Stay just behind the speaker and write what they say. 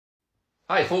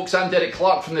Hi folks, I'm Derek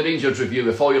Clark from the Rangers Review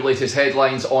with all your latest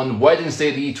headlines on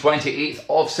Wednesday the 28th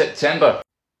of September.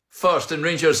 First, and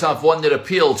Rangers have won their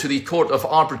appeal to the Court of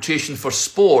Arbitration for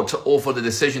Sport over the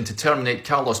decision to terminate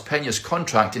Carlos Pena's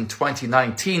contract in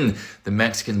 2019. The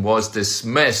Mexican was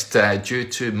dismissed due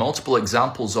to multiple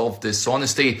examples of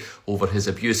dishonesty over his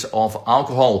abuse of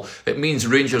alcohol. It means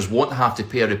Rangers won't have to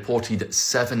pay a reported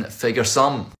seven-figure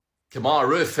sum. Kemar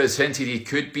Roofe has hinted he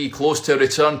could be close to a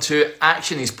return to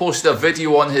action. He's posted a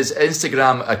video on his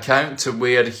Instagram account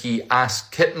where he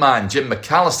asked kitman Jim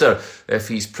McAllister if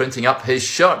he's printing up his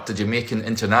shirt. The Jamaican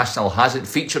international hasn't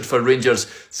featured for Rangers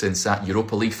since that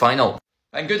Europa League final.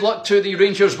 And good luck to the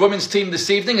Rangers women's team this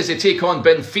evening as they take on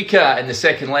Benfica in the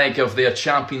second leg of their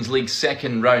Champions League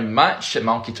second round match.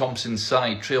 Malky Thompson's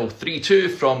side trail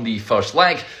 3-2 from the first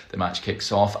leg. The match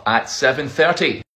kicks off at 7:30.